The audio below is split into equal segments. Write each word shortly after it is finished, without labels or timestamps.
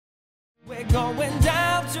going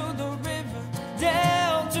down to the river,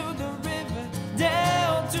 down to the river,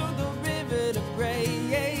 down to the river to pray.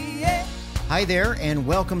 Hi there, and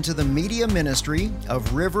welcome to the media ministry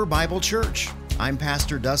of River Bible Church. I'm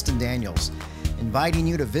Pastor Dustin Daniels, inviting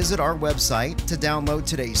you to visit our website to download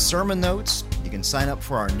today's sermon notes. You can sign up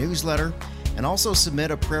for our newsletter and also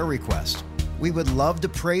submit a prayer request. We would love to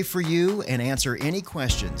pray for you and answer any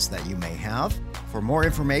questions that you may have. For more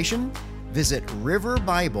information, visit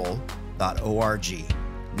riverbible.org.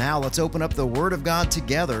 Now let's open up the Word of God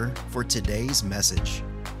together for today's message.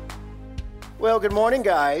 Well, good morning,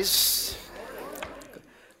 guys.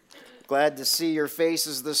 Glad to see your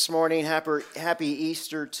faces this morning. Happy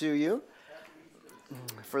Easter to you.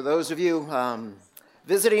 For those of you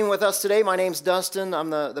visiting with us today, my name's Dustin.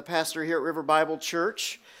 I'm the pastor here at River Bible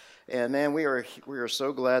Church. And man, we are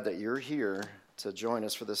so glad that you're here to join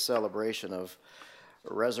us for this celebration of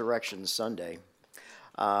Resurrection Sunday.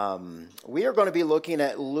 We are going to be looking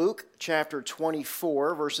at Luke chapter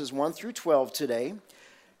 24, verses 1 through 12 today.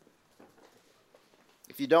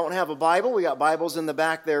 If you don't have a Bible, we got Bibles in the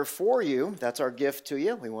back there for you. That's our gift to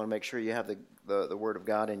you. We want to make sure you have the Word of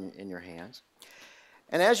God in your hands.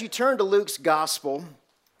 And as you turn to Luke's Gospel,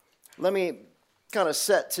 let me kind of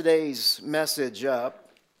set today's message up.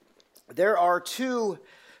 There are two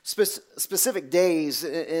specific days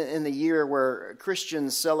in the year where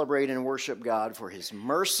Christians celebrate and worship God for His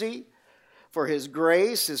mercy, for His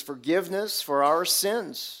grace, His forgiveness, for our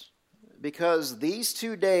sins, because these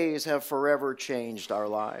 2 days have forever changed our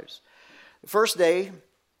lives. The first day,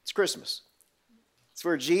 it's Christmas. It's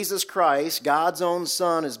where Jesus Christ, God's own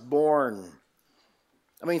Son, is born.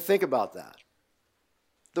 I mean, think about that.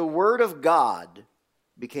 The Word of God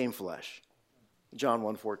became flesh. John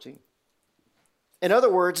 1:14. In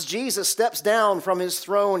other words, Jesus steps down from His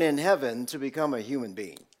throne in heaven to become a human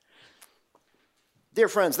being. Dear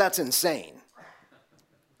friends, that's insane.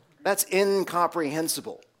 That's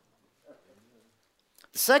incomprehensible.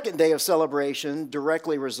 The second day of celebration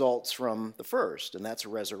directly results from the first, and that's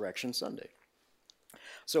Resurrection Sunday.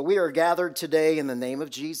 So we are gathered today in the name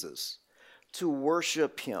of Jesus to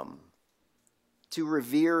worship Him, to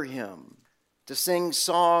revere Him, to sing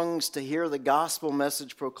songs, to hear the gospel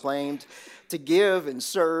message proclaimed, to give and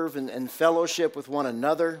serve and fellowship with one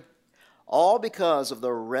another, all because of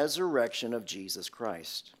the resurrection of Jesus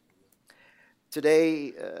Christ.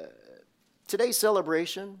 Today's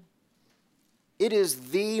celebration, it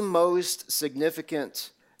is the most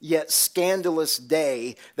significant yet scandalous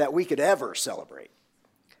day that we could ever celebrate.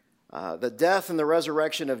 The death and the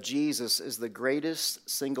resurrection of Jesus is the greatest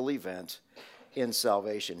single event in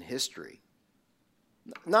salvation history.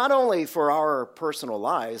 Not only for our personal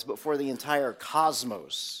lives, but for the entire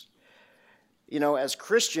cosmos. You know, as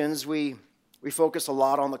Christians, we focus a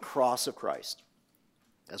lot on the cross of Christ.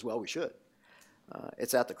 As well we should.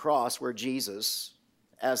 It's at the cross where Jesus,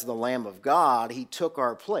 as the Lamb of God, He took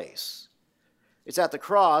our place. It's at the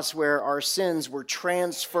cross where our sins were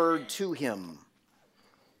transferred to Him.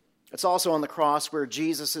 It's also on the cross where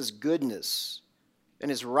Jesus' goodness and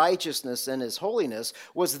His righteousness and His holiness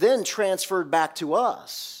was then transferred back to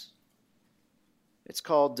us. It's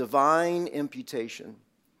called divine imputation.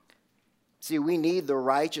 See, we need the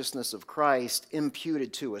righteousness of Christ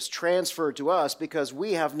imputed to us, transferred to us, because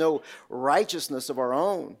we have no righteousness of our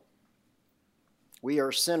own. We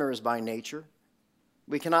are sinners by nature.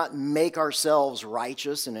 We cannot make ourselves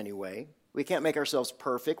righteous in any way. We can't make ourselves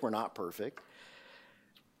perfect. We're not perfect.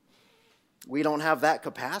 We don't have that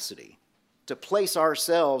capacity to place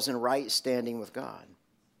ourselves in right standing with God.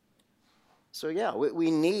 So yeah, we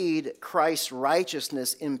need Christ's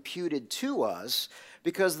righteousness imputed to us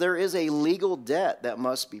because there is a legal debt that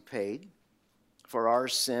must be paid for our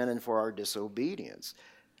sin and for our disobedience.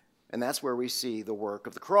 And that's where we see the work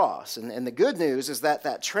of the cross. And the good news is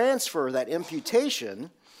that transfer, that imputation,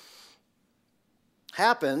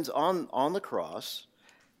 happened on the cross.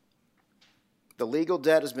 The legal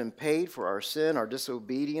debt has been paid for our sin, our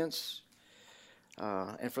disobedience.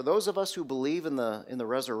 And for those of us who believe in the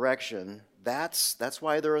resurrection, that's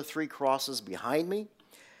why there are 3 crosses behind me.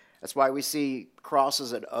 That's why we see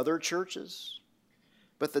crosses at other churches.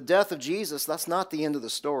 But the death of Jesus, that's not the end of the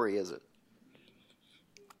story, is it?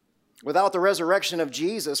 Without the resurrection of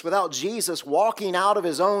Jesus, without Jesus walking out of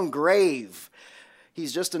His own grave,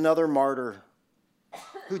 He's just another martyr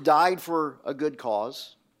who died for a good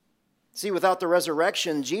cause. See, without the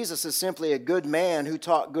resurrection, Jesus is simply a good man who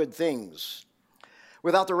taught good things.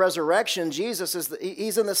 Without the resurrection, Jesus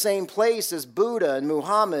he's in the same place as Buddha and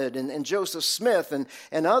Muhammad and Joseph Smith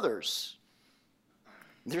and others.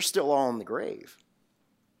 They're still all in the grave.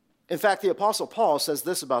 In fact, the Apostle Paul says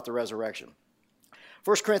this about the resurrection.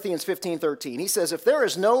 1 Corinthians 15:13, he says, if there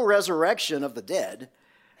is no resurrection of the dead,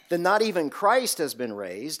 then not even Christ has been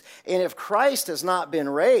raised. And if Christ has not been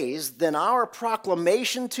raised, then our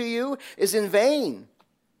proclamation to you is in vain,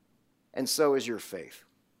 and so is your faith.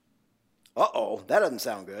 Uh-oh, that doesn't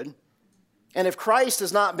sound good. And if Christ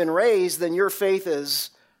has not been raised, then your faith is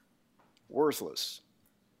worthless.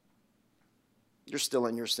 You're still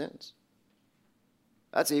in your sins.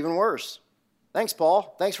 That's even worse. Thanks,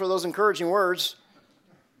 Paul. Thanks for those encouraging words.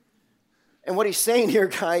 And what he's saying here,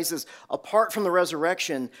 guys, is apart from the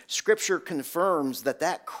resurrection, Scripture confirms that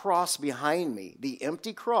that cross behind me, the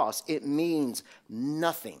empty cross, it means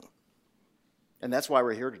nothing. And that's why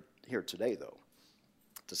we're here today, though,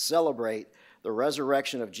 to celebrate the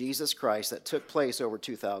resurrection of Jesus Christ that took place over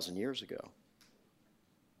 2,000 years ago.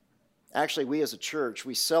 Actually, we as a church,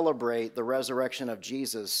 we celebrate the resurrection of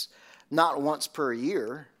Jesus not once per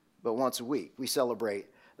year, but once a week. We celebrate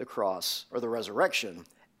the cross or the resurrection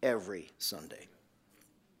every Sunday.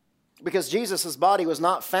 Because Jesus' body was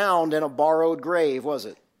not found in a borrowed grave, was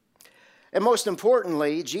it? And most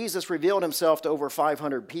importantly, Jesus revealed himself to over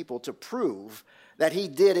 500 people to prove that he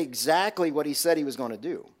did exactly what he said he was going to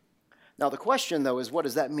do. Now the question, though, is what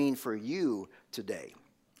does that mean for you today?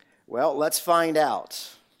 Well, let's find out.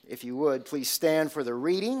 If you would, please stand for the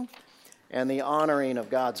reading and the honoring of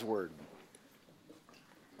God's word.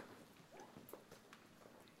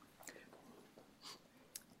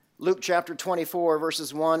 Luke chapter 24,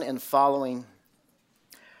 verses 1 and following.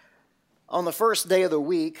 On the first day of the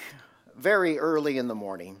week, very early in the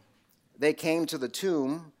morning, they came to the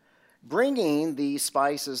tomb, bringing the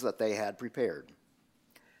spices that they had prepared.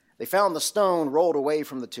 They found the stone rolled away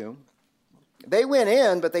from the tomb. They went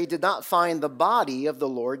in, but they did not find the body of the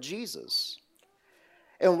Lord Jesus.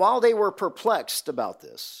 And while they were perplexed about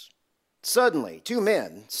this, suddenly 2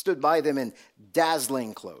 men stood by them in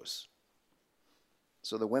dazzling clothes.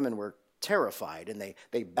 So the women were terrified, and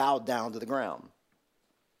they bowed down to the ground.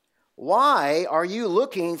 Why are you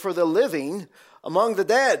looking for the living among the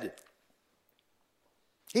dead?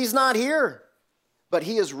 He's not here, but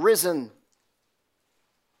he is risen.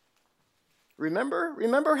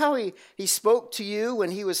 Remember how he spoke to you when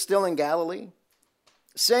he was still in Galilee,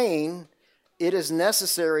 saying, it is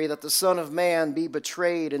necessary that the Son of Man be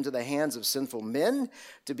betrayed into the hands of sinful men,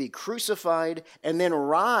 to be crucified, and then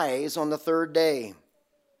rise on the third day.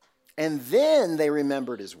 And then they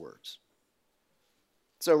remembered his words.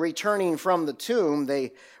 So returning from the tomb,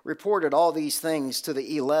 they reported all these things to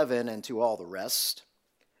the 11 and to all the rest.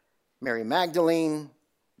 Mary Magdalene,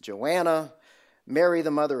 Joanna, Mary,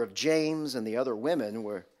 the mother of James, and the other women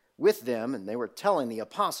were with them, and they were telling the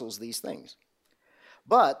apostles these things.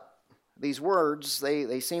 But these words,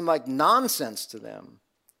 they seemed like nonsense to them.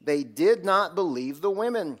 They did not believe the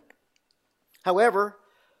women. However,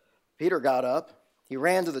 Peter got up, he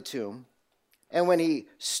ran to the tomb, and when he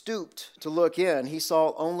stooped to look in, he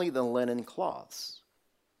saw only the linen cloths.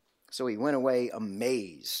 So he went away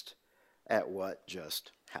amazed at what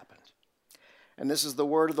just happened. And this is the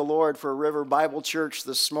word of the Lord for River Bible Church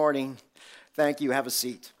this morning. Thank you. Have a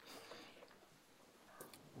seat.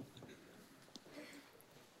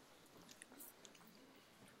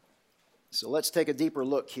 So let's take a deeper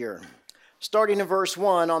look here. Starting in verse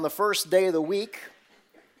 1, on the first day of the week,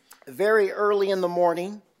 very early in the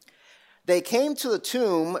morning, they came to the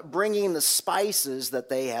tomb bringing the spices that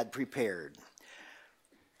they had prepared.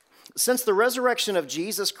 Since the resurrection of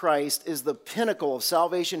Jesus Christ is the pinnacle of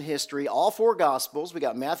salvation history, all 4 Gospels, we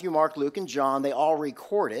got Matthew, Mark, Luke, and John, they all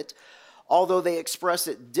record it. Although they express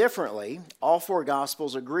it differently, all 4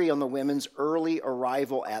 Gospels agree on the women's early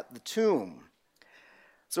arrival at the tomb.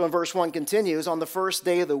 So in verse 1 continues, on the first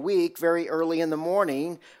day of the week, very early in the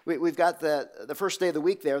morning, we've got the first day of the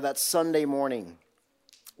week there, that's Sunday morning.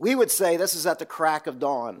 We would say this is at the crack of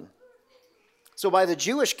dawn. So by the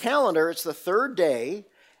Jewish calendar, it's the 3rd day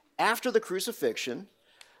after the crucifixion,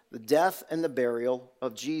 the death and the burial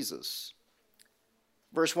of Jesus.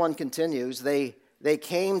 Verse 1 continues, they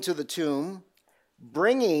came to the tomb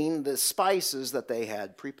bringing the spices that they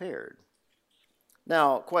had prepared.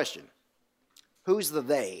 Now, question. Who's the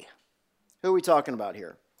they? Who are we talking about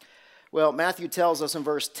here? Well, Matthew tells us in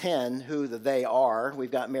verse 10 who the they are. We've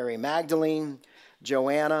got Mary Magdalene,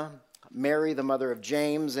 Joanna, Mary, the mother of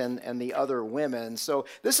James, and the other women. So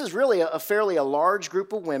this is really a fairly large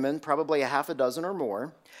group of women, probably a half a dozen or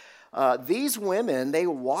more. These women, they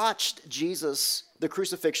watched the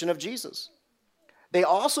crucifixion of Jesus. They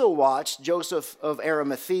also watched Joseph of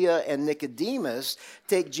Arimathea and Nicodemus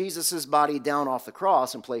take Jesus' body down off the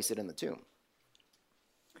cross and place it in the tomb.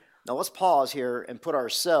 Now let's pause here and put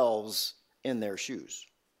ourselves in their shoes.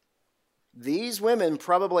 These women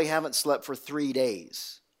probably haven't slept for 3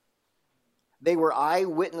 days. They were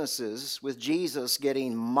eyewitnesses with Jesus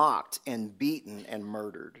getting mocked and beaten and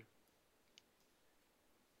murdered.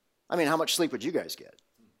 I mean, how much sleep would you guys get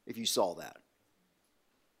if you saw that?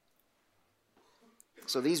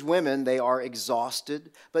 So these women, they are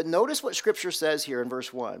exhausted. But notice what Scripture says here in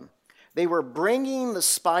verse 1. They were bringing the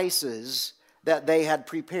spices that they had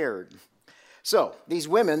prepared. So these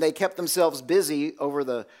women, they kept themselves busy over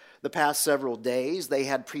the past several days. They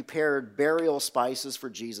had prepared burial spices for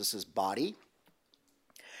Jesus' body.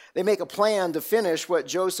 They make a plan to finish what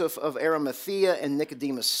Joseph of Arimathea and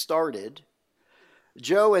Nicodemus started.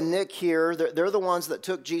 Joe and Nick here, they're the ones that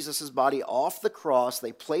took Jesus' body off the cross.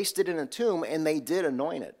 They placed it in a tomb, and they did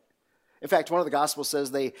anoint it. In fact, one of the Gospels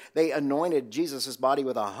says they anointed Jesus' body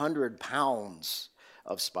with 100 pounds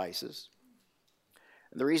of spices.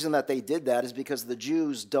 And the reason that they did that is because the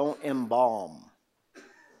Jews don't embalm.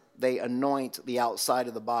 They anoint the outside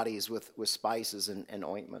of the bodies with spices and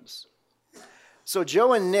ointments. So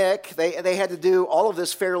Joe and Nick, they had to do all of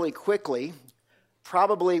this fairly quickly,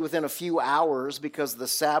 probably within a few hours because the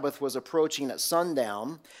Sabbath was approaching at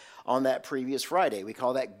sundown on that previous Friday. We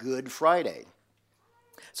call that Good Friday.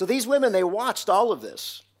 So these women, they watched all of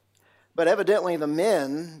this. But evidently the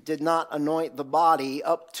men did not anoint the body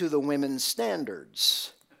up to the women's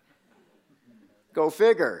standards. Go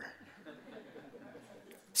figure.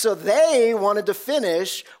 So they wanted to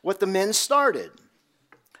finish what the men started.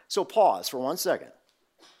 So pause for 1 second.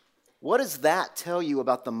 What does that tell you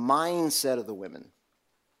about the mindset of the women?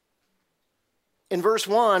 In verse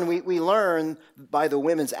 1, we learn by the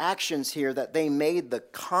women's actions here that they made the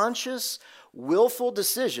conscious, willful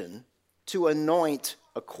decision to anoint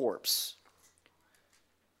a corpse.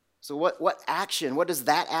 So what action, what does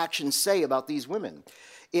that action say about these women?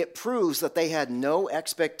 It proves that they had no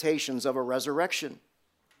expectations of a resurrection.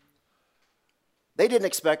 They didn't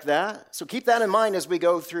expect that. So keep that in mind as we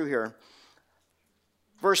go through here.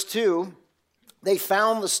 Verse 2, they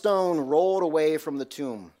found the stone rolled away from the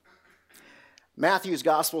tomb. Matthew's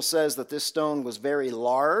gospel says that this stone was very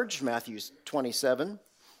large, Matthew 27.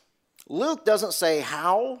 Luke doesn't say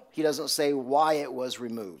how, he doesn't say why it was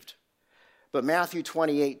removed. But Matthew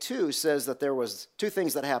 28:2 says that there was two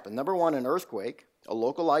things that happened. Number one, an earthquake, a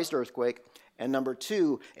localized earthquake. And number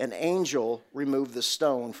two, an angel removed the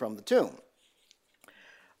stone from the tomb.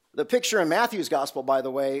 The picture in Matthew's gospel, by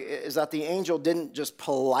the way, is that the angel didn't just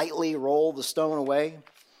politely roll the stone away.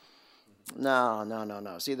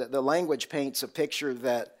 No. See, the language paints a picture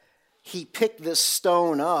that he picked this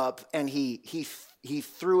stone up and he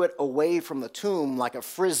threw it away from the tomb like a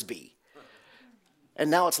frisbee.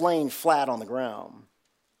 And now it's laying flat on the ground.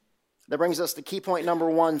 That brings us to key point number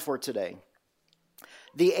 1 for today.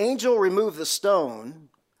 The angel removed the stone,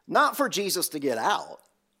 not for Jesus to get out,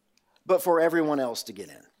 but for everyone else to get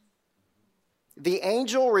in. The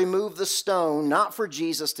angel removed the stone, not for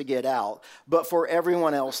Jesus to get out, but for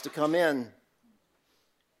everyone else to come in.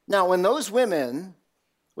 Now, when those women,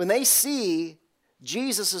 when they see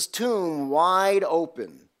Jesus' tomb wide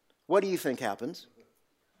open, what do you think happens?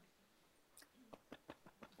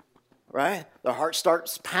 Right? Their heart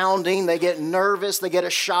starts pounding, they get nervous, they get a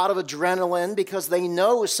shot of adrenaline because they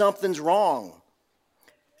know something's wrong.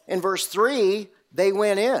 In verse 3, they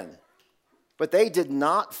went in. But they did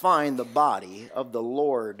not find the body of the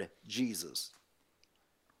Lord Jesus.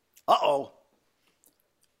 Uh-oh.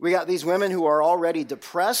 We got these women who are already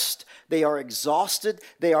depressed. They are exhausted.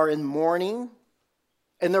 They are in mourning.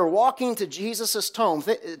 And they're walking to Jesus' tomb,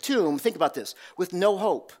 think about this, with no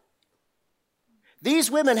hope.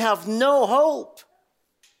 These women have no hope.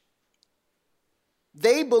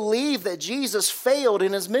 They believe that Jesus failed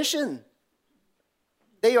in his mission.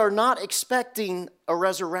 They are not expecting a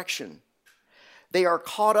resurrection. They are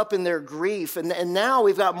caught up in their grief. And now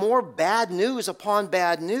we've got more bad news upon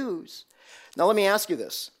bad news. Now let me ask you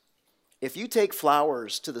this. If you take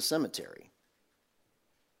flowers to the cemetery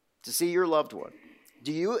to see your loved one,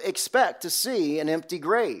 do you expect to see an empty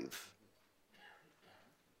grave?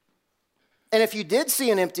 And if you did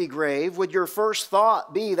see an empty grave, would your first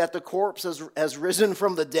thought be that the corpse has risen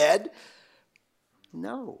from the dead?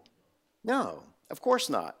 No, of course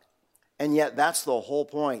not. And yet that's the whole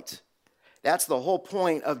point. That's the whole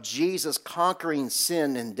point of Jesus conquering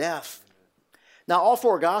sin and death. Now, all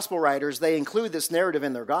 4 gospel writers, they include this narrative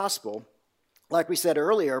in their gospel, like we said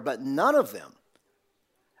earlier, but none of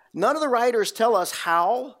the writers tell us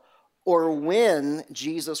how or when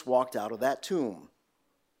Jesus walked out of that tomb.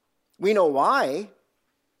 We know why.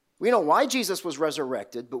 We know why Jesus was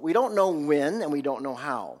resurrected, but we don't know when and we don't know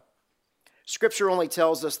how. Scripture only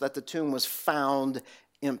tells us that the tomb was found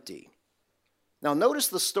empty. Now, notice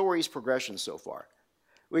the story's progression so far.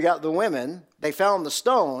 We got the women, they found the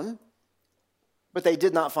stone, but they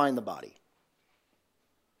did not find the body.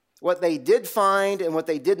 What they did find and what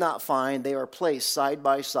they did not find, they are placed side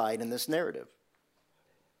by side in this narrative.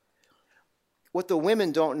 What the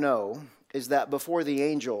women don't know is that before the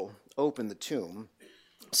angel opened the tomb,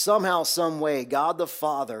 somehow, some way, God the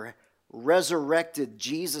Father resurrected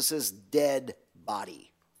Jesus' dead body.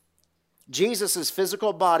 Jesus'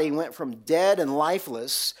 physical body went from dead and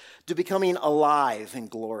lifeless to becoming alive and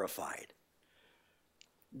glorified.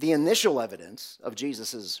 The initial evidence of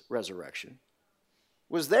Jesus' resurrection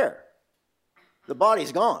was there. The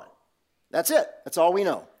body's gone. That's it. That's all we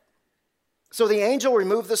know. So the angel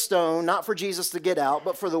removed the stone, not for Jesus to get out,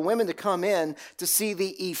 but for the women to come in to see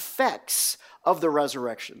the effects of the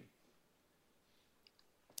resurrection.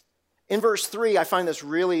 In verse 3, I find this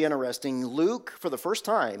really interesting. Luke, for the first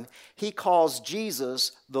time, he calls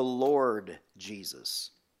Jesus the Lord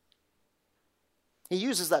Jesus. He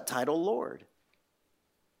uses that title, Lord.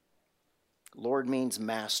 Lord means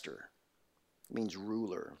master, means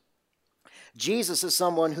ruler. Jesus is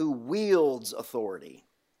someone who wields authority.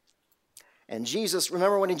 And Jesus,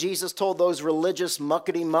 remember when Jesus told those religious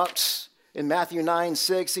muckety-mucks in Matthew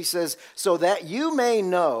 9:6, he says, so that you may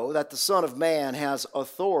know that the Son of Man has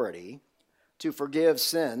authority to forgive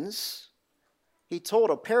sins, he told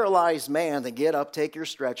a paralyzed man to get up, take your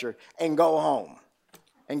stretcher, and go home.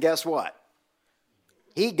 And guess what?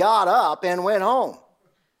 He got up and went home.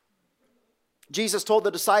 Jesus told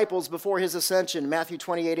the disciples before his ascension, Matthew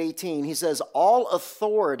 28:18, he says, all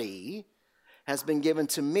authority has been given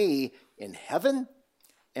to me in heaven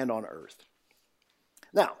and on earth.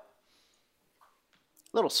 Now,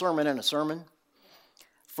 little sermon in a sermon.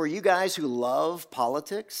 For you guys who love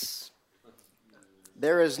politics,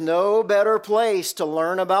 there is no better place to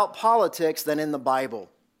learn about politics than in the Bible.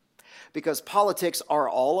 Because politics are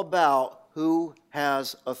all about who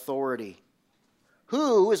has authority.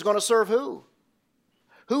 Who is going to serve who?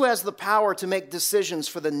 Who has the power to make decisions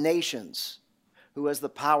for the nations? Who has the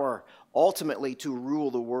power ultimately to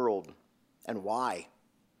rule the world? And why?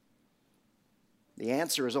 The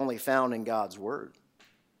answer is only found in God's Word,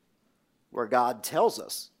 where God tells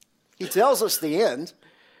us. He tells us the end.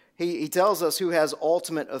 He tells us who has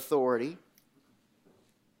ultimate authority.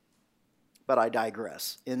 But I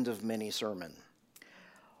digress. End of mini sermon.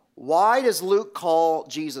 Why does Luke call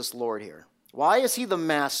Jesus Lord here? Why is he the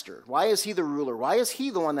master? Why is he the ruler? Why is he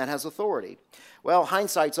the one that has authority? Well,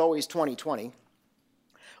 hindsight's always 20/20.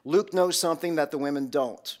 Luke knows something that the women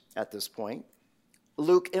don't at this point.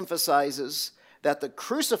 Luke emphasizes that the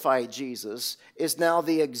crucified Jesus is now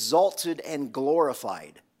the exalted and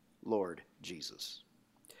glorified Lord Jesus.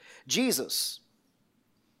 Jesus,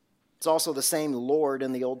 it's also the same Lord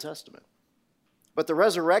in the Old Testament. But the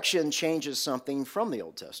resurrection changes something from the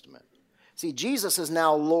Old Testament. See, Jesus is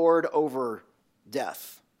now Lord over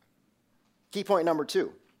death. Key point number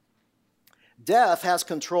 2. Death has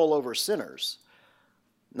control over sinners,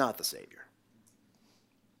 not the Savior.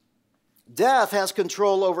 Death has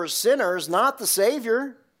control over sinners, not the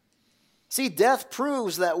Savior. See, death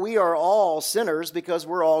proves that we are all sinners because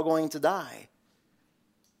we're all going to die.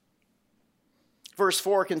 Verse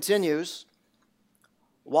 4 continues,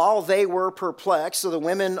 while they were perplexed, so the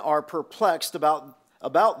women are perplexed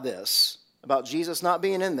about this, about Jesus not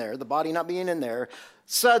being in there, the body not being in there,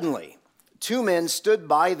 suddenly 2 men stood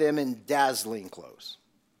by them in dazzling clothes.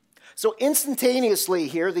 So instantaneously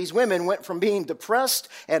here, these women went from being depressed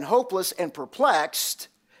and hopeless and perplexed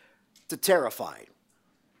to terrified.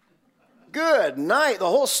 Good night. The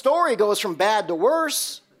whole story goes from bad to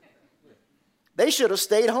worse. They should have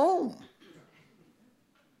stayed home.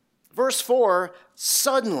 Verse 4,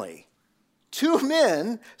 suddenly 2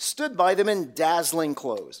 men stood by them in dazzling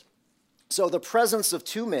clothes. So the presence of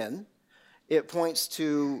 2 men, it points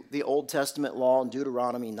to the Old Testament law in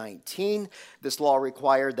Deuteronomy 19. This law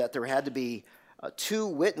required that there had to be 2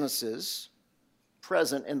 witnesses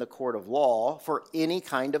present in the court of law for any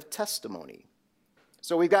kind of testimony.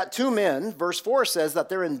 So we've got 2 men. Verse 4 says that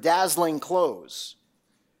they're in dazzling clothes.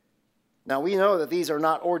 Now we know that these are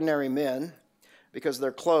not ordinary men because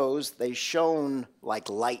their clothes, they shone like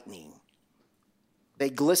lightning. They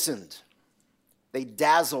glistened. They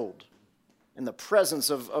dazzled in the presence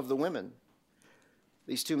of the women.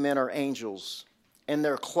 These 2 men are angels, and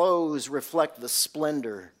their clothes reflect the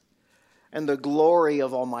splendor and the glory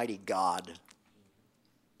of Almighty God.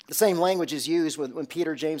 The same language is used when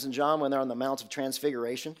Peter, James, and John, when they're on the Mount of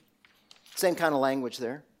Transfiguration. Same kind of language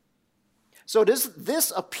there. So does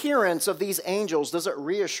this appearance of these angels, does it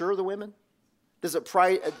reassure the women? Does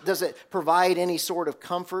it provide any sort of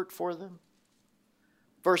comfort for them?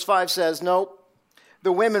 Verse 5 says, nope,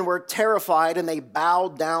 the women were terrified and they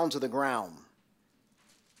bowed down to the ground.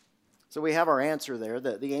 So we have our answer there,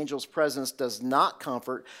 that the angel's presence does not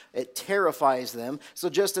comfort, it terrifies them. So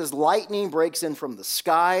just as lightning breaks in from the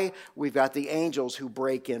sky, we've got the angels who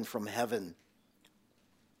break in from heaven.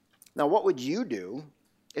 Now, what would you do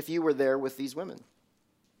if you were there with these women?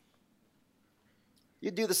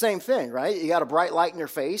 You'd do the same thing, right? You got a bright light in your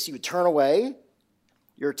face, you would turn away,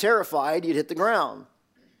 you're terrified, you'd hit the ground.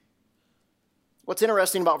 What's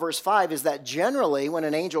interesting about verse 5 is that generally when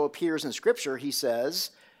an angel appears in Scripture, he says,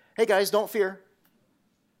 hey guys, don't fear.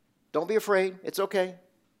 Don't be afraid. It's okay.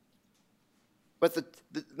 But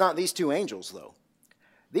not these two angels, though.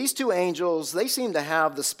 These two angels, they seem to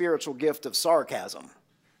have the spiritual gift of sarcasm.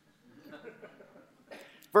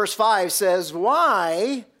 Verse 5 says,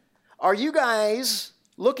 why are you guys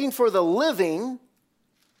looking for the living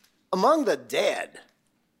among the dead?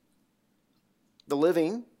 The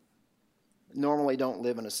living normally don't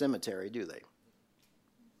live in a cemetery, do they?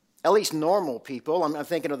 At least normal people. I'm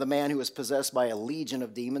thinking of the man who was possessed by a legion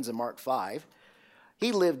of demons in Mark 5.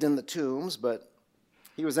 He lived in the tombs, but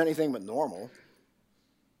he was anything but normal.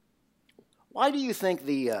 Why do you think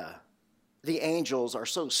the angels are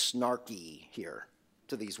so snarky here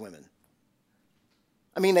to these women?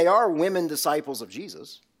 I mean, they are women disciples of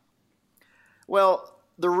Jesus. Well,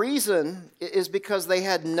 the reason is because they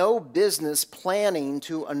had no business planning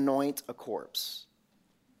to anoint a corpse.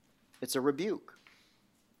 It's a rebuke.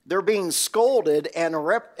 They're being scolded and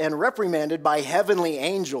reprimanded by heavenly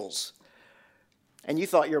angels. And you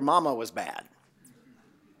thought your mama was bad.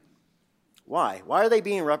 Why? Why are they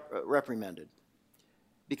being reprimanded?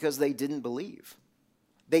 Because they didn't believe.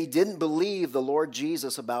 They didn't believe the Lord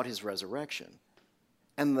Jesus about his resurrection.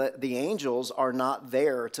 And the angels are not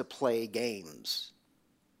there to play games.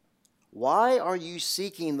 Why are you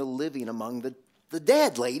seeking the living among the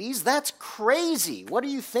dead, ladies? That's crazy. What are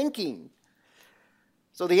you thinking?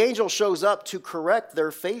 So the angel shows up to correct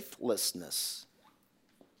their faithlessness.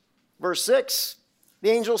 Verse 6, the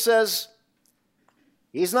angel says,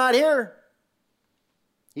 he's not here.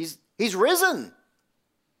 He's risen.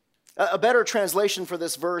 A better translation for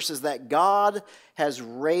this verse is that God has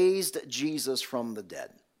raised Jesus from the dead.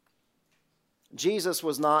 Jesus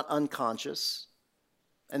was not unconscious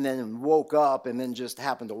and then woke up and then just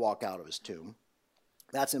happened to walk out of his tomb.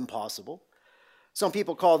 That's impossible. Some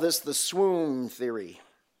people call this the swoon theory.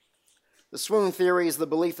 The swoon theory is the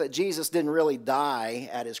belief that Jesus didn't really die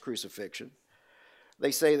at his crucifixion.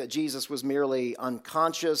 They say that Jesus was merely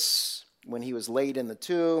unconscious when he was laid in the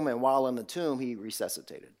tomb, and while in the tomb, he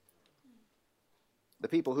resuscitated. The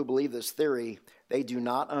people who believe this theory, they do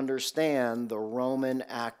not understand the Roman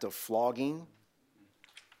act of flogging.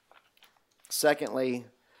 Secondly,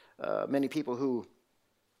 many people who,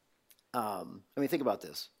 think about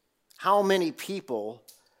this. How many people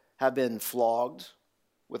have been flogged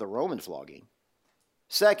with a Roman flogging?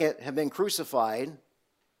 Second, have been crucified.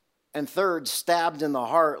 And third, stabbed in the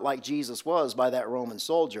heart like Jesus was by that Roman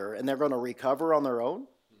soldier, and they're going to recover on their own?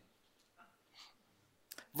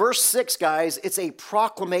 Verse 6, guys, it's a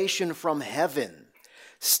proclamation from heaven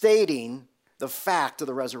stating the fact of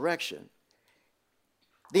the resurrection.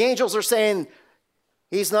 The angels are saying,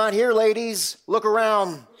 he's not here, ladies. Look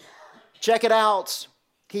around. Check it out.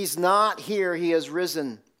 He's not here. He has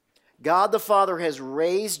risen. God the Father has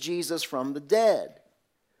raised Jesus from the dead.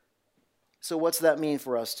 So what's that mean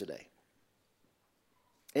for us today?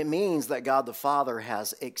 It means that God the Father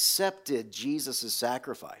has accepted Jesus'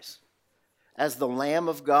 sacrifice as the Lamb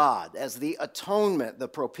of God, as the atonement, the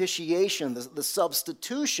propitiation, the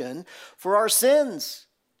substitution for our sins.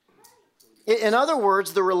 In other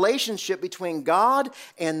words, the relationship between God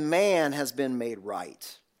and man has been made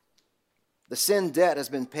right. The sin debt has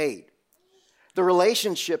been paid. The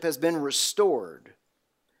relationship has been restored.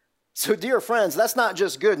 So, dear friends, that's not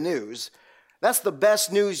just good news. That's the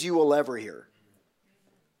best news you will ever hear.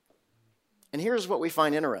 And here's what we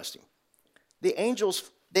find interesting. The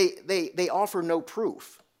angels, they offer no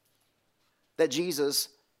proof that Jesus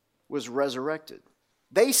was resurrected.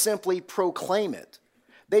 They simply proclaim it.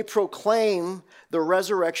 They proclaim the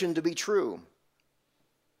resurrection to be true.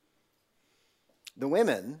 The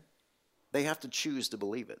women, they have to choose to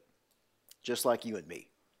believe it, just like you and me.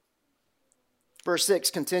 Verse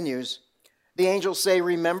 6 continues, the angels say,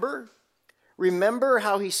 remember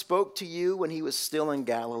how he spoke to you when he was still in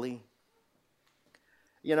Galilee?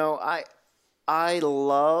 You know, I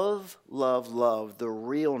love the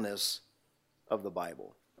realness of the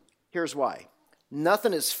Bible. Here's why.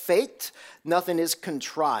 Nothing is faked. Nothing is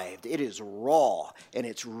contrived. It is raw and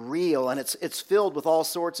it's real and it's filled with all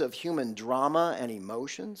sorts of human drama and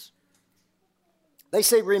emotions. They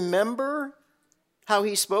say, remember how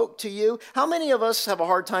he spoke to you? How many of us have a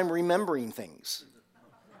hard time remembering things?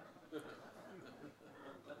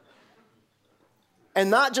 And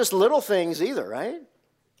not just little things either, right?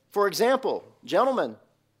 For example, gentlemen,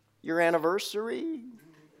 your anniversary,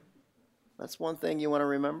 that's one thing you want to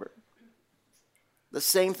remember. The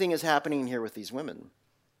same thing is happening here with these women.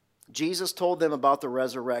 Jesus told them about the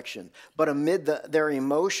resurrection, but amid their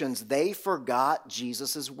emotions, they forgot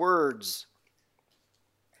Jesus' words.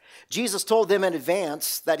 Jesus told them in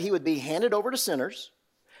advance that he would be handed over to sinners,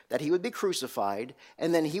 that he would be crucified,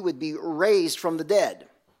 and then he would be raised from the dead.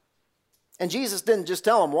 And Jesus didn't just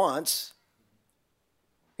tell them once.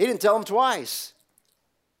 He didn't tell them twice.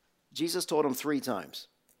 Jesus told them 3 times.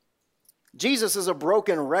 Jesus is a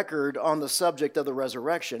broken record on the subject of the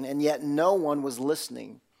resurrection, and yet no one was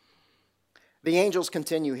listening. The angels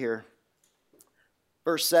continue here.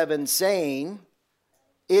 Verse 7, saying,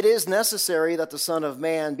 "It is necessary that the Son of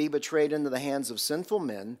Man be betrayed into the hands of sinful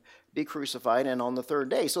men, be crucified, and on the 3rd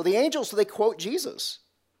day." So the angels, they quote Jesus.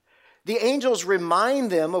 The angels remind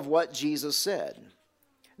them of what Jesus said.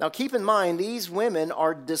 Now keep in mind, these women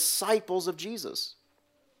are disciples of Jesus.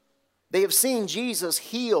 They have seen Jesus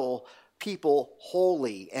heal people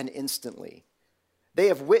wholly and instantly. They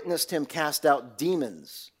have witnessed him cast out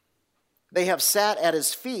demons. They have sat at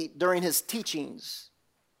his feet during his teachings.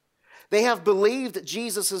 They have believed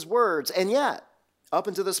Jesus' words, and yet, up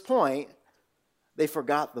until this point, they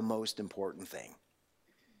forgot the most important thing.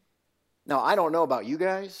 Now, I don't know about you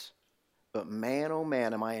guys, but man, oh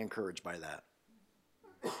man, am I encouraged by that.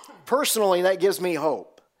 Personally, that gives me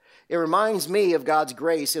hope. It reminds me of God's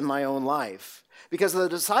grace in my own life. Because the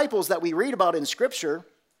disciples that we read about in Scripture,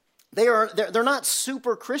 they're not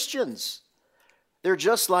super Christians. They're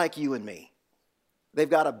just like you and me. They've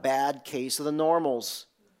got a bad case of the normals,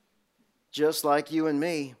 just like you and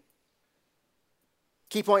me.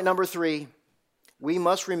 Key point number 3, we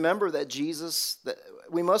must remember that the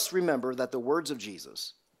words of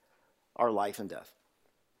Jesus are life and death.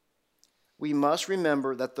 We must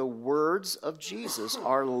remember that the words of Jesus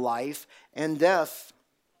are life and death.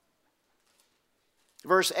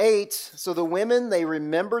 Verse 8, so the women, they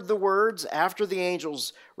remembered the words after the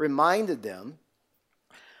angels reminded them.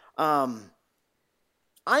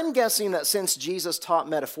 I'm guessing that since Jesus taught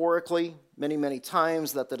metaphorically many, many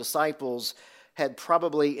times, that the disciples had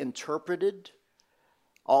probably interpreted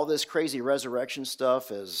all this crazy resurrection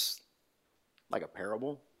stuff as like a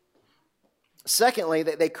parable. Secondly,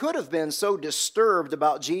 they could have been so disturbed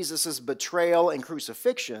about Jesus' betrayal and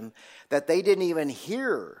crucifixion that they didn't even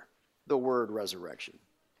hear the word resurrection.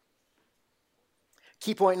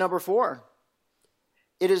 Key point number 4,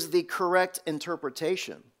 it is the correct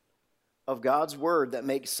interpretation of God's word that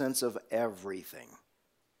makes sense of everything.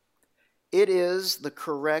 It is the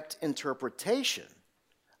correct interpretation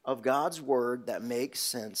of God's word that makes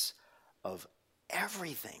sense of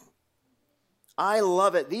everything. I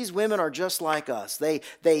love it. These women are just like us.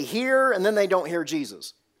 They hear and then they don't hear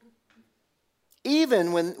Jesus.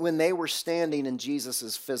 Even when they were standing in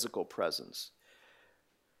Jesus' physical presence.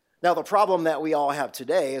 Now, the problem that we all have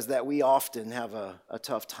today is that we often have a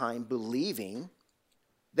tough time believing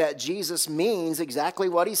that Jesus means exactly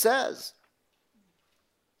what he says.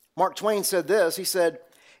 Mark Twain said this. He said,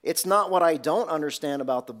 "It's not what I don't understand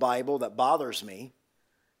about the Bible that bothers me.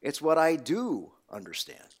 It's what I do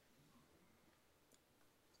understand."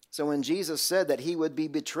 So when Jesus said that he would be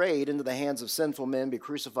betrayed into the hands of sinful men, be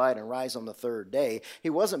crucified, and rise on the 3rd day, he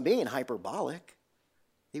wasn't being hyperbolic.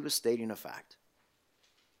 He was stating a fact.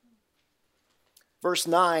 Verse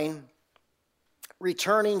 9,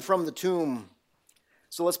 returning from the tomb.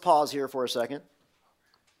 So let's pause here for a second.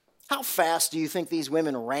 How fast do you think these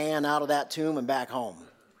women ran out of that tomb and back home?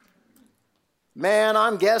 Man,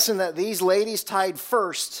 I'm guessing that these ladies tied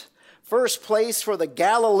first place for the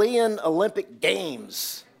Galilean Olympic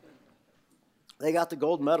Games. They got the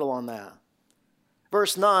gold medal on that.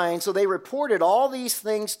 Verse 9, so they reported all these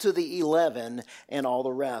things to the 11 and all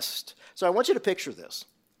the rest. So I want you to picture this.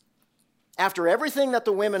 After everything that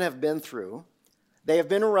the women have been through, they have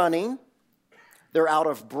been running, they're out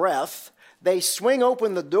of breath, they swing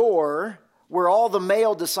open the door where all the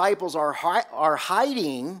male disciples are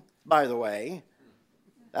hiding, by the way.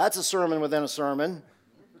 That's a sermon within a sermon.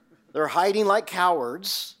 They're hiding like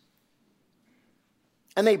cowards.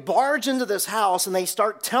 And they barge into this house and they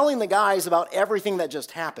start telling the guys about everything that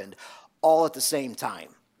just happened, all at the same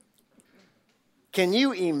time. Can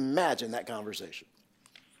you imagine that conversation?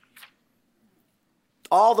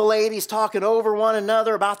 All the ladies talking over one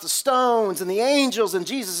another about the stones and the angels and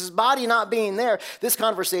Jesus' body not being there. This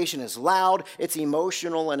conversation is loud, it's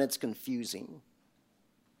emotional, and it's confusing.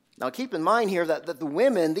 Now keep in mind here that the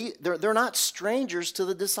women, they're not strangers to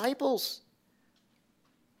the disciples.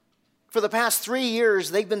 For the past 3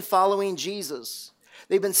 years, they've been following Jesus.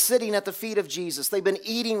 They've been sitting at the feet of Jesus. They've been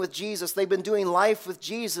eating with Jesus. They've been doing life with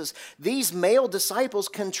Jesus. These male disciples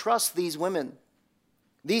can trust these women.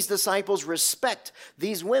 These disciples respect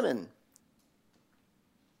these women.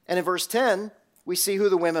 And in verse 10, we see who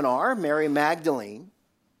the women are: Mary Magdalene,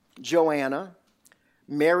 Joanna,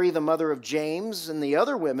 Mary, the mother of James, and the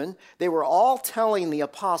other women. They were all telling the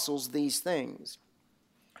apostles these things.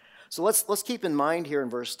 So let's keep in mind here in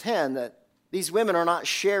verse 10 that these women are not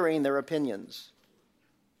sharing their opinions.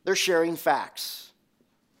 They're sharing facts.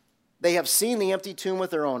 They have seen the empty tomb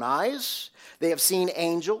with their own eyes. They have seen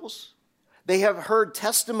angels. They have heard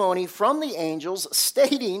testimony from the angels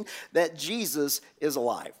stating that Jesus is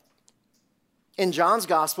alive. In John's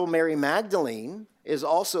gospel, Mary Magdalene is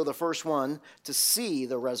also the first one to see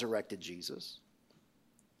the resurrected Jesus.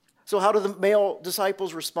 So how do the male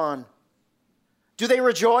disciples respond? Do they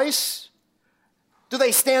rejoice? Do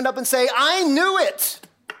they stand up and say, "I knew it"?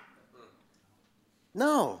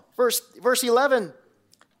 No. Verse 11.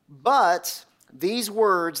 But these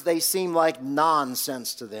words, they seem like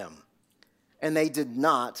nonsense to them, and they did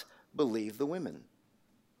not believe the women.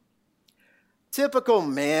 Typical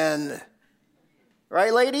men.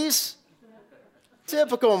 Right, ladies?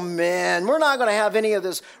 Typical men. We're not going to have any of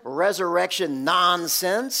this resurrection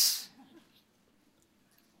nonsense.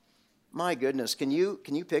 My goodness, can you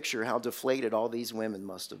picture how deflated all these women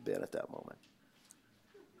must have been at that moment?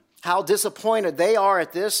 How disappointed they are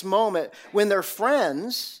at this moment when their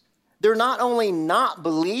friends, they're not only not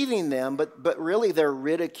believing them, but really they're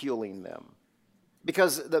ridiculing them.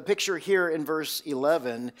 Because the picture here in verse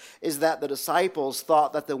 11 is that the disciples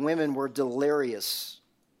thought that the women were delirious.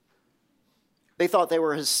 They thought they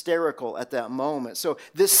were hysterical at that moment. So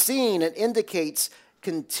this scene, it indicates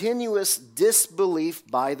continuous disbelief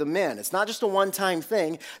by the men. It's not just a one-time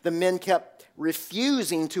thing. The men kept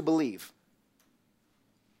refusing to believe.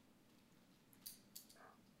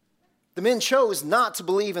 The men chose not to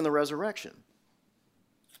believe in the resurrection.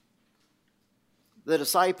 The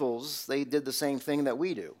disciples, they did the same thing that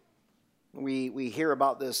we do. We hear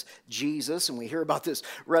about this Jesus and we hear about this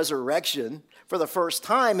resurrection for the first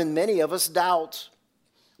time, and many of us doubt.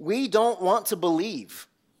 We don't want to believe.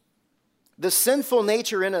 The sinful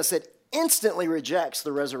nature in us, it instantly rejects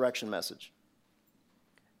the resurrection message.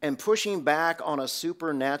 And pushing back on a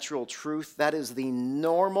supernatural truth, that is the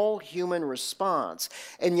normal human response.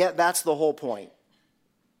 And yet that's the whole point.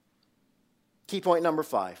 Key point number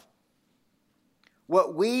 5.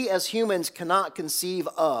 What we as humans cannot conceive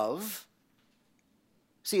of,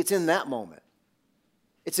 see, it's in that moment.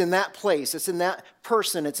 It's in that place. It's in that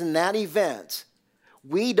person. It's in that event.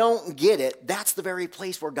 We don't get it. That's the very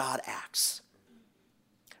place where God acts.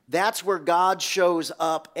 That's where God shows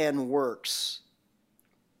up and works.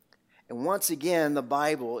 And once again, the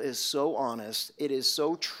Bible is so honest. It is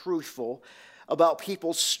so truthful about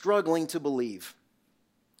people struggling to believe.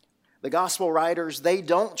 The gospel writers, they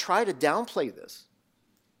don't try to downplay this.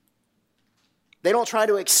 They don't try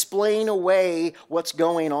to explain away what's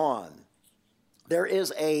going on. There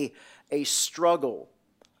is a struggle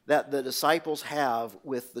that the disciples have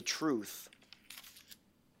with the truth.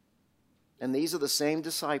 And these are the same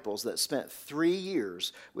disciples that spent 3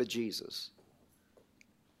 years with Jesus.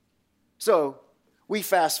 So we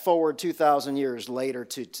fast forward 2,000 years later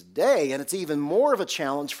to today, and it's even more of a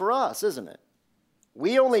challenge for us, isn't it?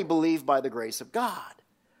 We only believe by the grace of God.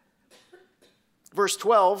 Verse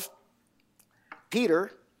 12,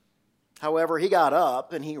 Peter, however, he got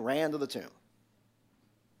up and he ran to the tomb.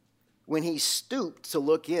 When he stooped to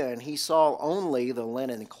look in, he saw only the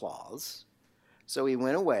linen cloths. So he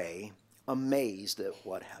went away, amazed at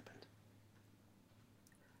what happened.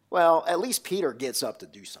 Well, at least Peter gets up to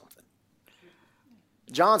do something.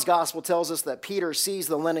 John's gospel tells us that Peter sees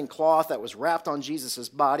the linen cloth that was wrapped on Jesus'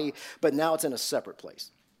 body, but now it's in a separate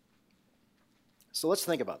place. So let's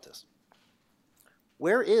think about this.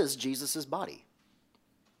 Where is Jesus' body?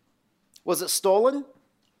 Was it stolen?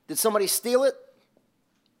 Did somebody steal it?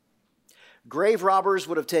 Grave robbers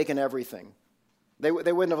would have taken everything. They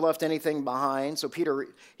wouldn't have left anything behind. So Peter,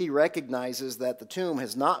 he recognizes that the tomb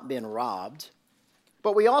has not been robbed.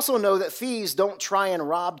 But we also know that thieves don't try and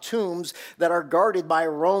rob tombs that are guarded by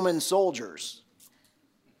Roman soldiers.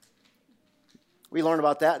 We learn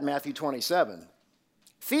about that in Matthew 27.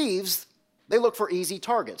 Thieves, they look for easy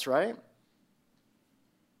targets, right?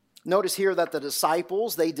 Notice here that the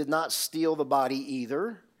disciples, they did not steal the body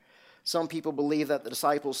either. Some people believe that the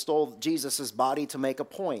disciples stole Jesus' body to make a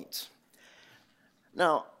point.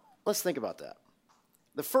 Now, let's think about that.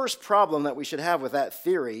 The first problem that we should have with that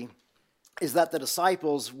theory is that the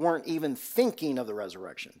disciples weren't even thinking of the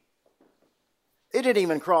resurrection. It didn't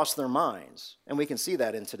even cross their minds, and we can see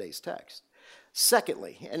that in today's text.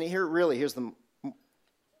 Secondly, and here's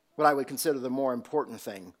what I would consider the more important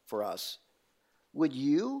thing for us. Would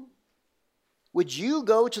you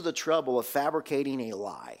go to the trouble of fabricating a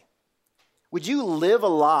lie? Would you live a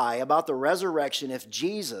lie about the resurrection if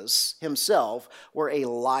Jesus himself were a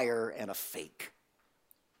liar and a fake?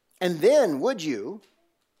 And then would you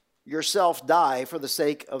yourself die for the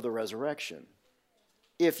sake of the resurrection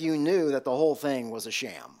if you knew that the whole thing was a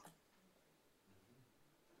sham?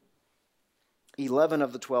 11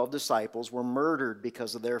 of the 12 disciples were murdered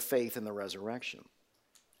because of their faith in the resurrection.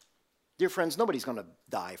 Dear friends, nobody's going to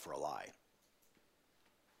die for a lie.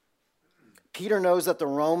 Peter knows that the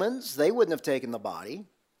Romans, they wouldn't have taken the body.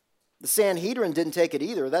 The Sanhedrin didn't take it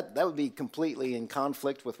either. That would be completely in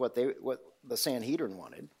conflict with what the Sanhedrin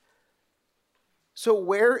wanted. So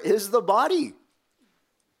where is the body?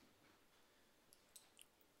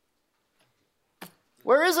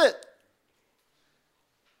 Where is it?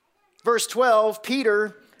 Verse 12,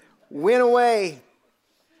 Peter went away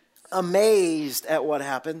amazed at what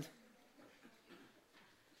happened.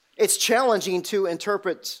 It's challenging to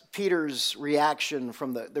interpret Peter's reaction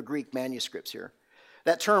from the Greek manuscripts here.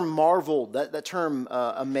 That term marveled, that term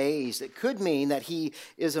amazed, it could mean that he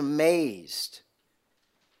is amazed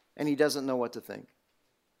and he doesn't know what to think.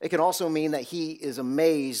 It can also mean that he is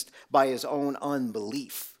amazed by his own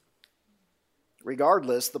unbelief.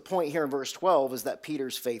 Regardless, the point here in verse 12 is that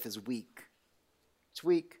Peter's faith is weak. It's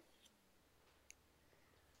weak.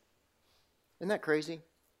 Isn't that crazy?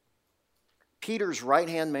 Peter's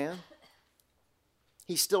right-hand man,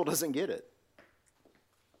 he still doesn't get it.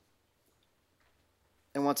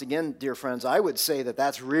 And once again, dear friends, I would say that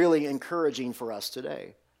that's really encouraging for us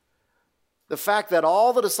today. The fact that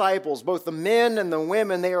all the disciples, both the men and the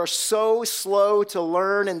women, they are so slow to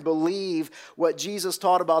learn and believe what Jesus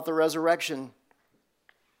taught about the resurrection.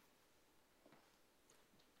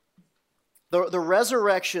 The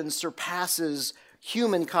resurrection surpasses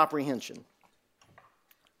human comprehension.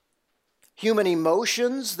 Human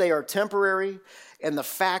emotions, they are temporary, and the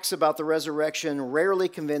facts about the resurrection rarely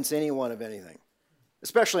convince anyone of anything,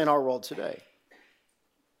 especially in our world today.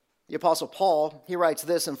 The Apostle Paul, he writes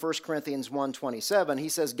this in 1 Corinthians 1:27. He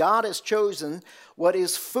says, God has chosen what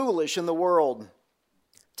is foolish in the world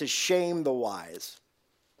to shame the wise.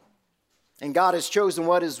 And God has chosen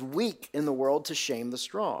what is weak in the world to shame the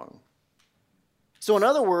strong. So in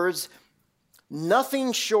other words,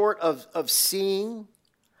 nothing short of seeing,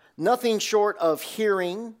 nothing short of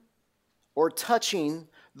hearing or touching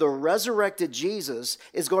the resurrected Jesus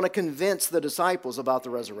is going to convince the disciples about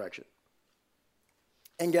the resurrection.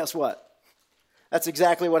 And guess what? That's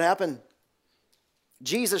exactly what happened.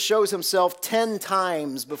 Jesus shows himself 10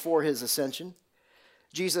 times before his ascension.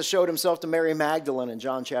 Jesus showed himself to Mary Magdalene in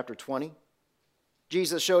John chapter 20.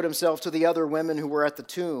 Jesus showed himself to the other women who were at the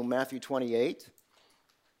tomb, Matthew 28.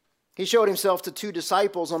 He showed himself to 2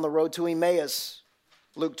 disciples on the road to Emmaus,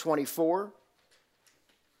 Luke 24.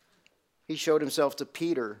 He showed himself to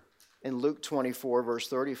Peter in Luke 24, verse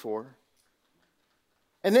 34.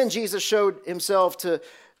 And then Jesus showed himself to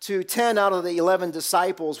 10 out of the 11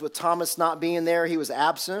 disciples, with Thomas not being there. He was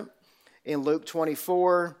absent in Luke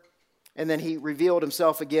 24. And then he revealed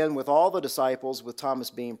himself again with all the disciples, with Thomas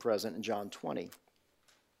being present in John 20.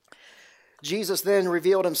 Jesus then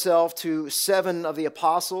revealed himself to 7 of the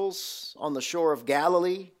apostles on the shore of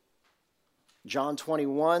Galilee, John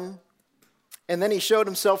 21. And then he showed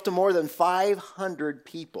himself to more than 500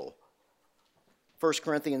 people, 1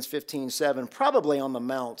 Corinthians 15:7, probably on the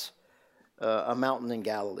mount, a mountain in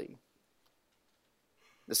Galilee.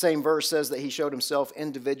 The same verse says that he showed himself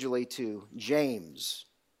individually to James.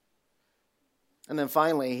 And then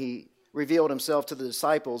finally, he revealed himself to the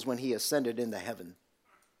disciples when he ascended into heaven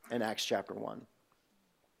in Acts chapter 1.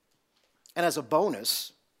 And as a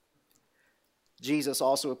bonus, Jesus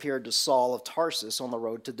also appeared to Saul of Tarsus on the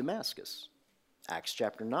road to Damascus, Acts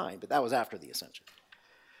chapter 9, but that was after the ascension.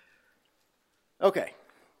 Okay,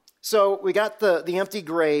 so we got the empty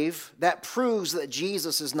grave. That proves that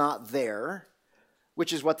Jesus is not there,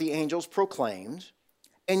 which is what the angels proclaimed.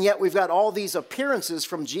 And yet we've got all these appearances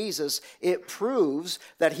from Jesus. It proves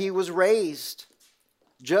that he was raised,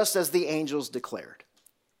 just as the angels declared.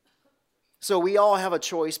 So we all have a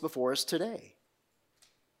choice before us today,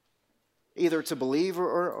 either to believe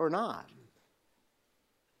or not.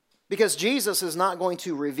 Because Jesus is not going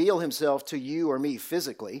to reveal himself to you or me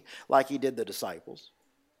physically like he did the disciples.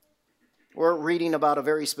 We're reading about a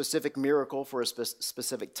very specific miracle for a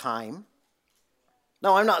specific time.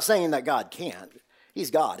 Now, I'm not saying that God can't.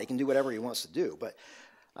 He's God. He can do whatever he wants to do. But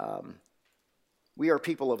we are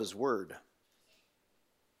people of his word.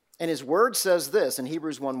 And his word says this in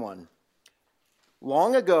Hebrews 1:1.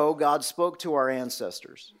 Long ago, God spoke to our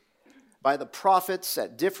ancestors by the prophets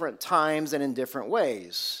at different times and in different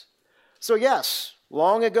ways. So yes,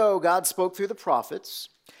 long ago, God spoke through the prophets.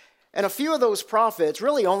 And a few of those prophets,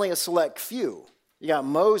 really only a select few. You got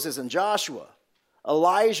Moses and Joshua,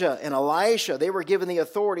 Elijah and Elisha. They were given the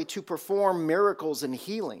authority to perform miracles and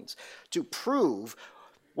healings, to prove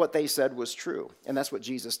what they said was true. And that's what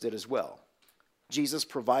Jesus did as well. Jesus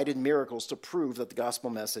provided miracles to prove that the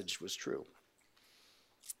gospel message was true.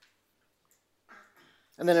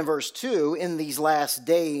 And then in verse 2, in these last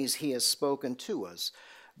days he has spoken to us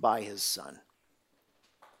by his Son.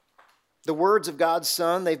 The words of God's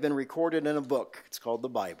Son, they've been recorded in a book. It's called the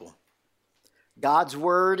Bible. God's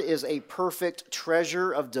word is a perfect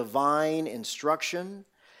treasure of divine instruction.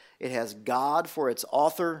 It has God for its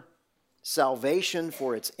author, salvation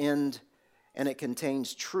for its end, and it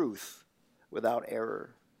contains truth without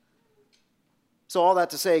error. So all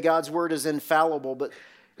that to say, God's word is infallible, but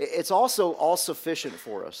it's also all-sufficient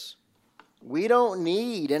for us. We don't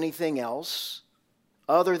need anything else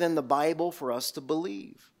other than the Bible for us to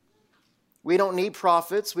believe. We don't need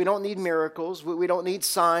prophets. We don't need miracles. We don't need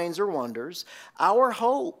signs or wonders. Our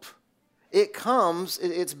hope,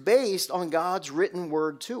 it's based on God's written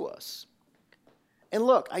word to us. And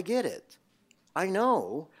look, I get it. I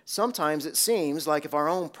know sometimes it seems like if our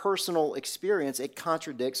own personal experience, it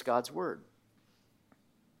contradicts God's word.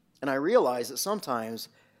 And I realize that sometimes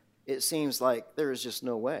it seems like there is just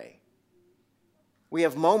no way. We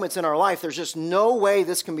have moments in our life, there's just no way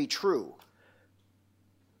this can be true.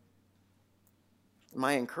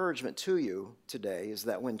 My encouragement to you today is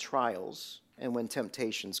that when trials and when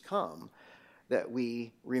temptations come, that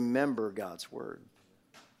we remember God's word.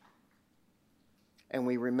 And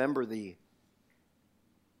we remember the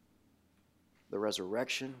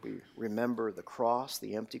resurrection. We remember the cross,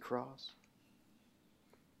 the empty cross.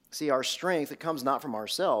 See, our strength, it comes not from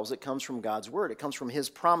ourselves. It comes from God's word. It comes from his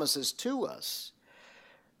promises to us.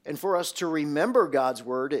 And for us to remember God's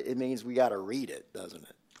word, it means we got to read it, doesn't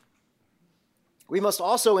it? We must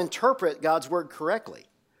also interpret God's word correctly,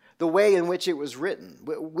 the way in which it was written.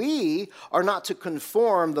 We are not to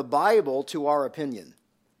conform the Bible to our opinion.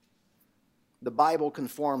 The Bible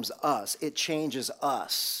conforms us. It changes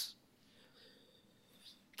us.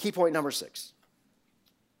 Key point number 6.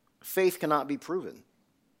 Faith cannot be proven.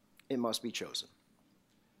 It must be chosen.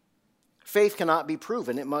 Faith cannot be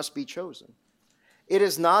proven. It must be chosen. It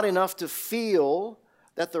is not enough to feel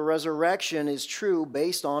that the resurrection is true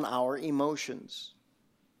based on our emotions.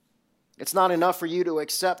 It's not enough for you to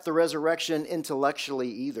accept the resurrection intellectually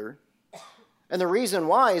either. And the reason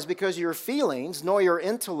why is because your feelings nor your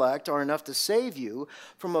intellect are enough to save you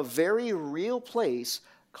from a very real place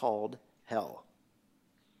called hell.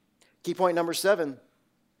 Key point number 7.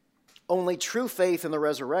 Only true faith in the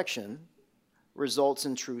resurrection results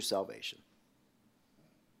in true salvation.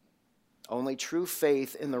 Only true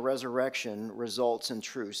faith in the resurrection results in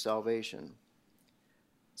true salvation.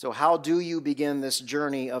 So how do you begin this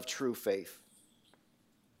journey of true faith?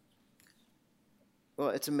 Well,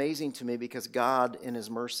 it's amazing to me because God, in his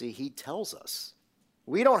mercy, he tells us.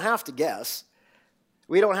 We don't have to guess.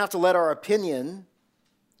 We don't have to let our opinion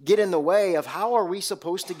get in the way of how are we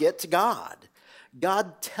supposed to get to God.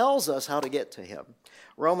 God tells us how to get to him.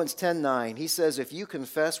 Romans 10:9, he says, if you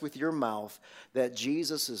confess with your mouth that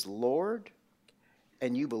Jesus is Lord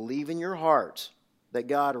and you believe in your heart that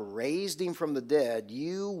God raised him from the dead,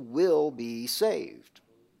 you will be saved.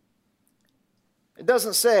 It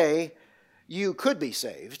doesn't say you could be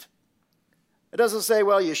saved. It doesn't say,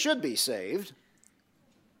 well, you should be saved.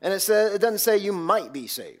 And it doesn't say you might be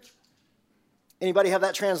saved. Anybody have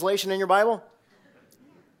that translation in your Bible?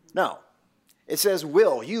 No. It says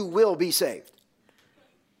will. You will be saved.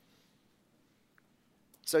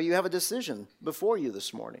 So you have a decision before you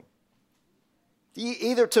this morning.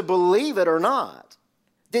 Either to believe it or not.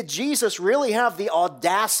 Did Jesus really have the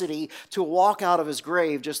audacity to walk out of his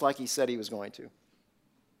grave just like he said he was going to?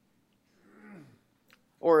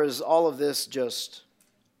 Or is all of this just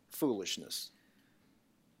foolishness?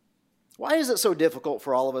 Why is it so difficult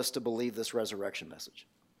for all of us to believe this resurrection message?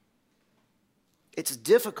 It's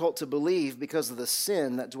difficult to believe because of the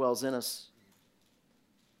sin that dwells in us.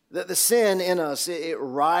 The sin in us, it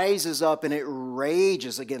rises up and it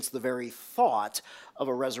rages against the very thought of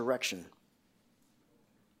a resurrection.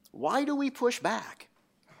 Why do we push back?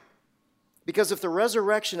 Because if the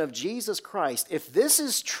resurrection of Jesus Christ, if this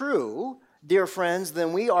is true, dear friends,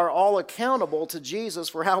 then we are all accountable to Jesus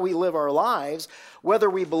for how we live our lives, whether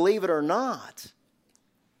we believe it or not.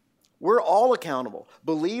 We're all accountable,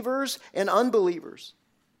 believers and unbelievers.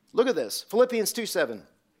 Look at this, Philippians 2:7.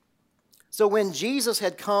 So when Jesus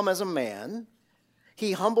had come as a man,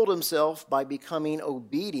 he humbled himself by becoming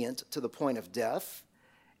obedient to the point of death,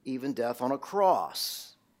 even death on a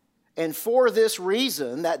cross. And for this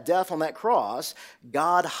reason, that death on that cross,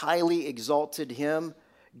 God highly exalted him,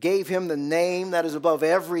 gave him the name that is above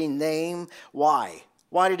every name. Why?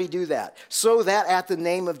 Why did he do that? So that at the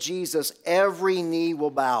name of Jesus, every knee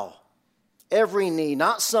will bow. Every knee,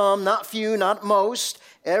 not some, not few, not most,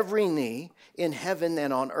 every knee in heaven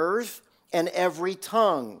and on earth, and every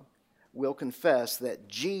tongue will confess that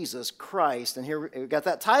Jesus Christ, and here we got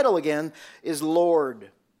that title again, is Lord.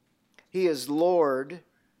 He is Lord,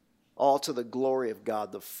 all to the glory of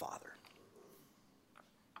God the Father.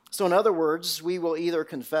 So in other words, we will either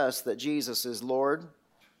confess that Jesus is Lord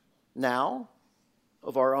now,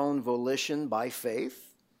 of our own volition by faith,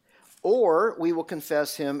 or we will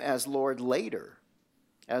confess him as Lord later,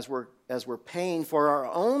 as we're paying for our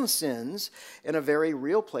own sins in a very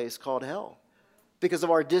real place called hell, because of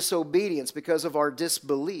our disobedience, because of our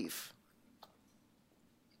disbelief.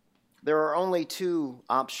 There are only two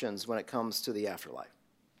options when it comes to the afterlife.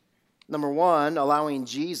 Number one, allowing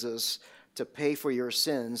Jesus to pay for your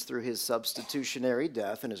sins through his substitutionary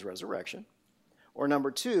death and his resurrection. Or number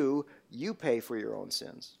two, you pay for your own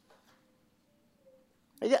sins.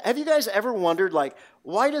 Have you guys ever wondered,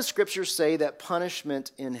 why does Scripture say that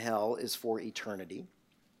punishment in hell is for eternity?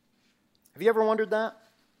 Have you ever wondered that?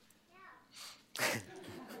 Yeah.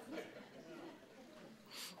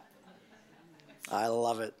 I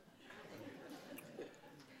love it.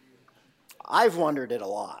 I've wondered it a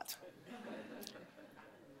lot.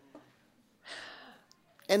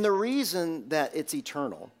 And the reason that it's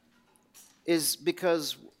eternal is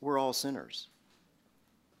because we're all sinners.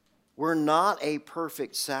 We're not a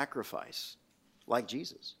perfect sacrifice like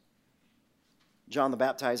Jesus. John the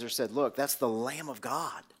Baptizer said, look, that's the Lamb of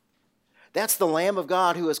God. That's the Lamb of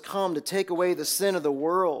God who has come to take away the sin of the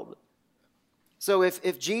world. So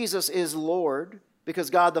if Jesus is Lord, because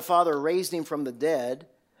God the Father raised him from the dead,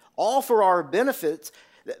 all for our benefits,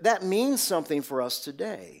 that means something for us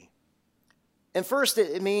today. And first,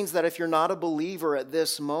 it means that if you're not a believer at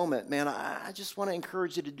this moment, man, I just want to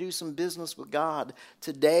encourage you to do some business with God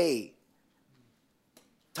today.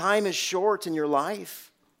 Time is short in your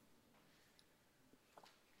life.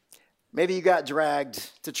 Maybe you got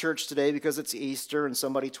dragged to church today because it's Easter and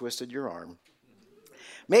somebody twisted your arm.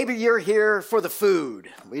 Maybe you're here for the food.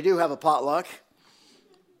 We do have a potluck.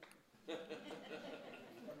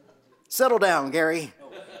 Settle down, Gary.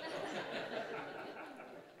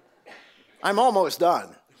 I'm almost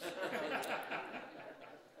done.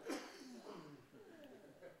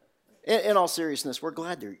 In all seriousness, we're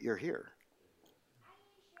glad you're here.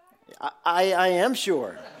 I am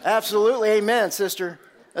sure. Absolutely. Amen, sister.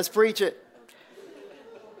 Let's preach it.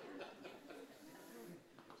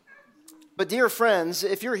 But dear friends,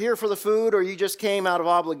 if you're here for the food or you just came out of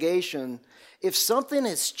obligation, if something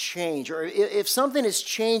has changed or if something is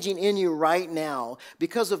changing in you right now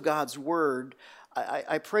because of God's word,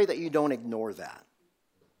 I pray that you don't ignore that.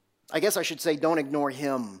 I guess I should say don't ignore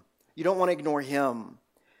him. You don't want to ignore him.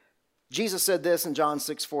 Jesus said this in John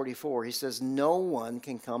 6:44. He says, no one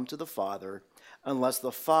can come to the Father unless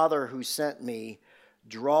the Father who sent me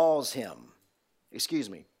draws him.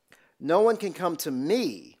 No one can come to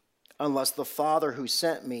me unless the Father who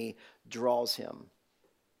sent me draws him.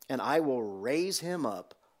 And I will raise him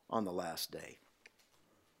up on the last day.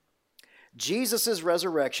 Jesus'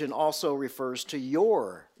 resurrection also refers to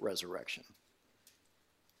your resurrection.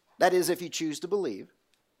 That is, if you choose to believe.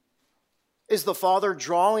 Is the Father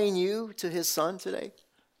drawing you to his Son today?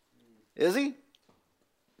 Is he?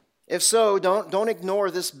 If so, don't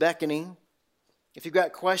ignore this beckoning. If you've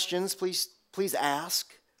got questions, please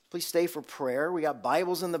ask. Please stay for prayer. We got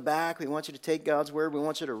Bibles in the back. We want you to take God's word. We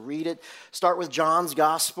want you to read it. Start with John's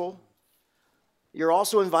gospel. You're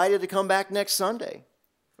also invited to come back next Sunday.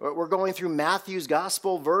 We're going through Matthew's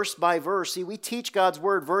gospel verse by verse. See, we teach God's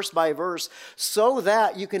word verse by verse so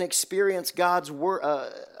that you can experience God's word.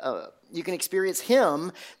 You can experience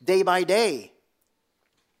him day by day.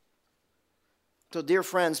 So, dear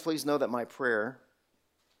friends, please know that my prayer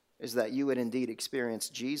is that you would indeed experience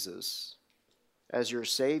Jesus as your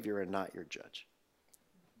Savior and not your judge.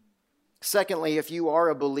 Secondly, if you are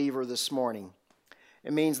a believer this morning,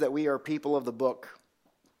 it means that we are people of the book.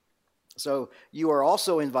 So you are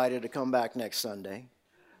also invited to come back next Sunday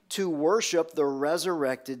to worship the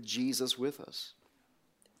resurrected Jesus with us.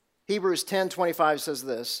 Hebrews 10:25 says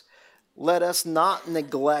this, let us not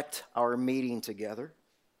neglect our meeting together,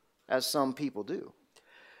 as some people do,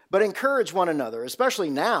 But encourage one another, especially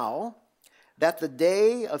now that the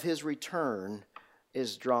day of his return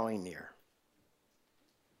is drawing near.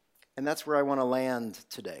 And that's where I want to land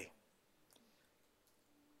today.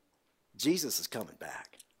 Jesus is coming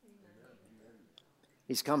back.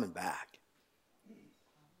 He's coming back.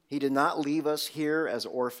 He did not leave us here as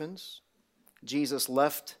orphans. Jesus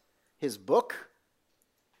left his book,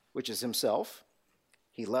 which is himself.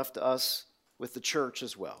 He left us with the church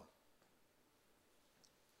as well.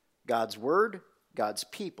 God's word, God's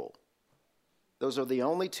people. Those are the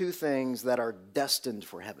only two things that are destined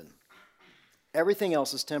for heaven. Everything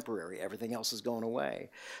else is temporary. Everything else is going away.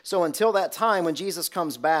 So until that time when Jesus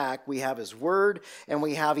comes back, we have his word and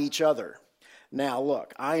we have each other. Now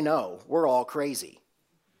look, I know we're all crazy.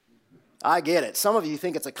 I get it. Some of you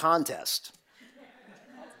think it's a contest,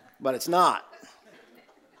 but it's not.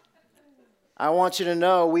 I want you to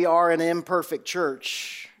know we are an imperfect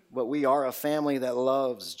church, but we are a family that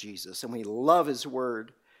loves Jesus and we love his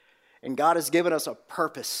word. And God has given us a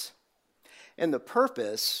purpose. And the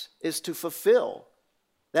purpose is to fulfill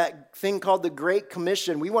that thing called the Great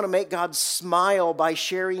Commission. We want to make God smile by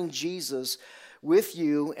sharing Jesus with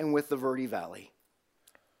you and with the Verde Valley.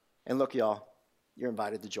 And look, y'all, you're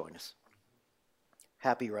invited to join us.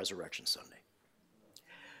 Happy Resurrection Sunday.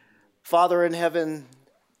 Father in heaven,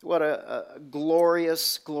 what a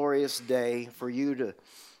glorious, glorious day for you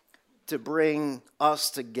to bring us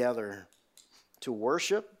together to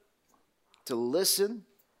worship, to listen,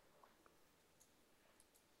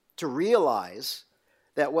 to realize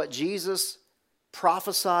that what Jesus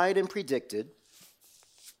prophesied and predicted,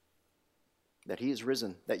 that he is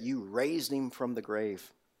risen, that you raised him from the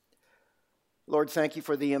grave. Lord, thank you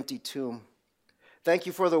for the empty tomb. Thank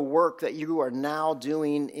you for the work that you are now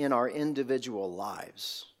doing in our individual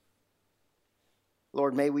lives.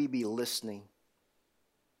 Lord, may we be listening.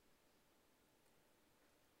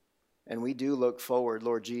 And we do look forward,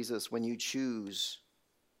 Lord Jesus, when you choose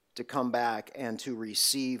to come back and to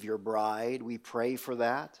receive your bride. We pray for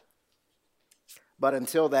that. But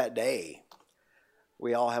until that day,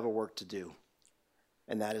 we all have a work to do.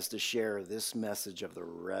 And that is to share this message of the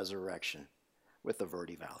resurrection with the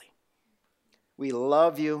Verde Valley. We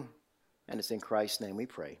love you, and it's in Christ's name we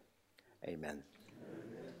pray. Amen.